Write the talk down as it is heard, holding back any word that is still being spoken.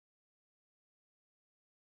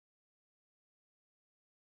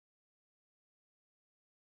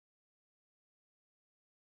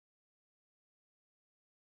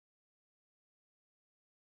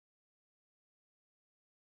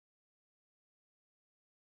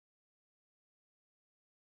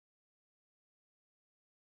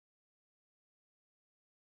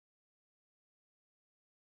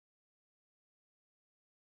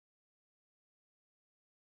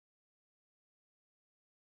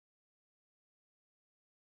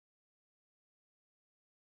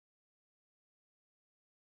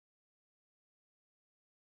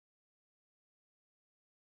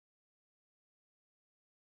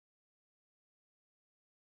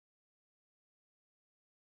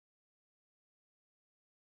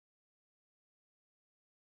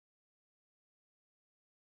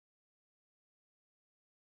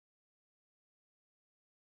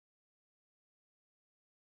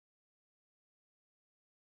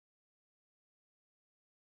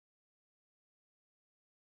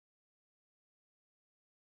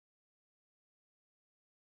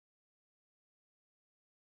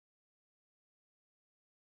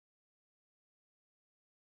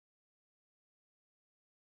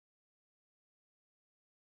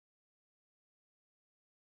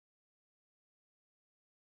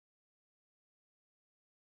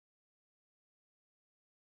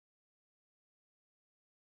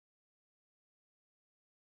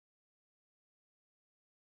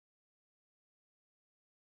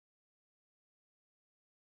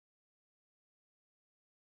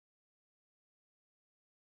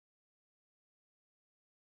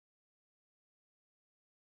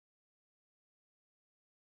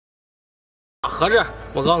合着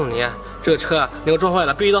我告诉你，这个车那个撞坏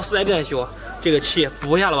了，必须到4S店修。这个气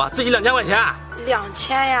补一下了吧，自己2000块钱。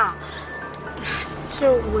2000呀？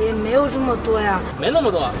这我也没有这么多呀。没那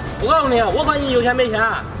么多，我告诉你，我管你有钱没钱，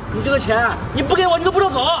你这个钱你不给我，你都不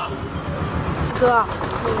能走。哥，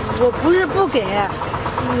我不是不给，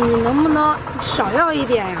你能不能少要一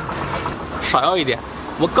点呀？少要一点？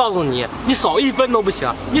我告诉你，你少1分都不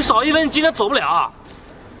行，你少1分今天走不了。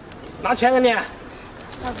拿钱给你。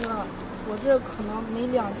大哥，我这可能没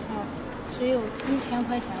2000，只有1000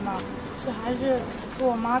块钱吧。这还是给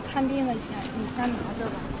我妈看病的钱，你先拿着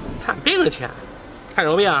吧。看病的钱？看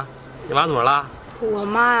什么病啊？你妈怎么了？我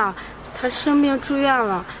妈呀，她生病住院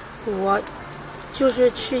了，我就是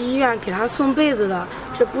去医院给她送被子的，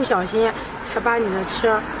这不小心才把你的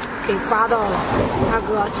车给刮到了。大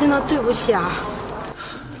哥，真的对不起啊。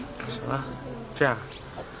什么？这样？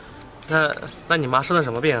那你妈生的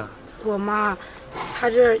什么病啊？我妈，她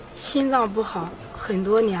这心脏不好很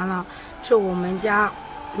多年了，这我们家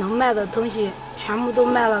能卖的东西全部都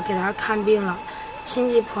卖了，给她看病了，亲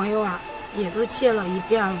戚朋友啊也都借了一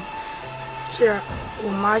遍了。这我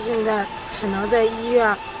妈现在只能在医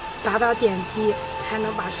院打打点滴，才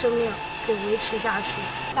能把生命给维持下去。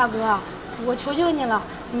大哥，我求求你了，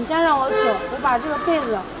你先让我走，我把这个被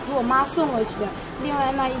子给我妈送过去，另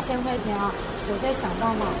外那1000块钱啊，我再想办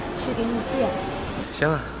法去给你借。行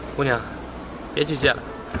了，姑娘，别去借了，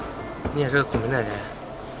你也是个苦命的人。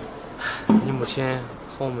你母亲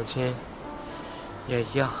和我母亲也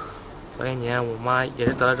一样，早些年我妈也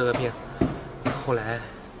是得了这个病，后来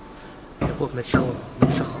也不没吃好，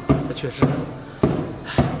她去世了。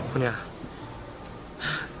姑娘，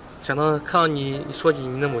看到你说起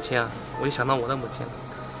你的母亲啊，我就想到我的母亲了。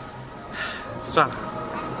算了，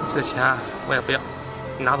这个钱啊我也不要，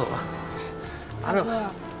你拿走吧。拿着吧。大哥，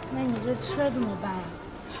那你这车怎么办呀？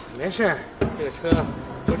没事，这个车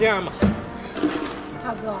就这样吧。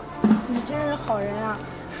大哥，你真是好人啊！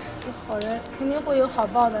这好人肯定会有好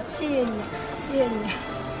报的，谢谢你，谢谢你。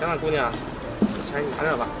行了，姑娘，这钱你拿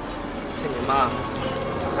着吧，是你妈，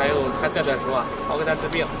还在的时候啊，好给她治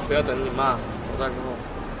病，不要等你妈走的时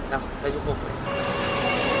候再去后悔。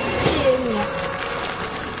谢谢你。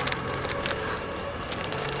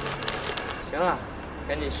行了，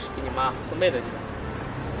赶紧给你妈送被子去。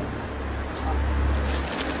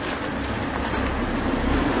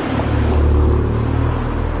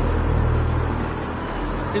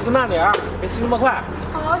这次慢点儿，别骑那么快。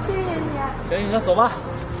好，谢谢你。行，走吧。